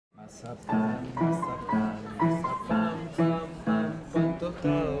Mazapán, mazapán, mazapán, pan, pan, pan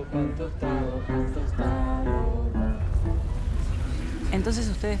tostado, pan tostado, pan tostado. ¿Entonces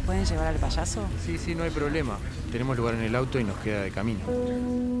ustedes pueden llevar al payaso? Sí, no hay problema. Tenemos lugar en el auto y nos queda de camino.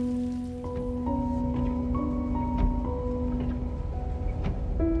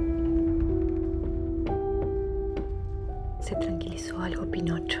 Se tranquilizó algo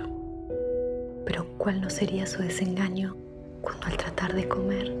Pinocho, pero ¿cuál no sería su desengaño cuando al tratar de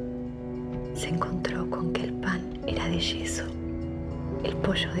comer se encontró con que el pan era de yeso, el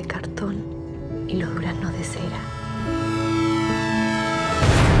pollo de cartón y los duraznos de cera?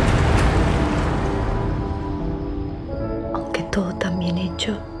 Aunque todo tan bien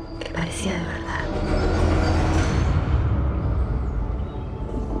hecho que parecía de verdad.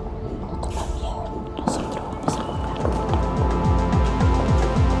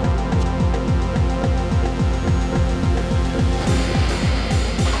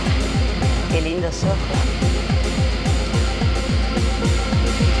 Qué lindos ojos.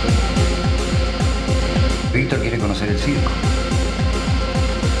 Víctor quiere conocer el circo.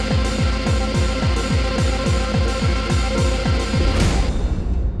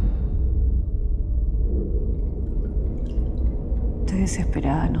 Estoy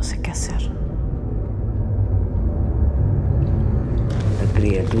desesperada, no sé qué hacer. La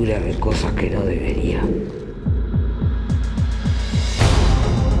criatura ve cosas que no debería.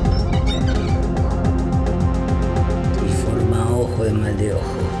 Ojo de mal de ojo.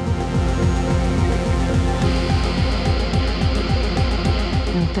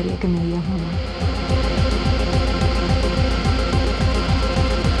 Me gustaría que me digas, mamá.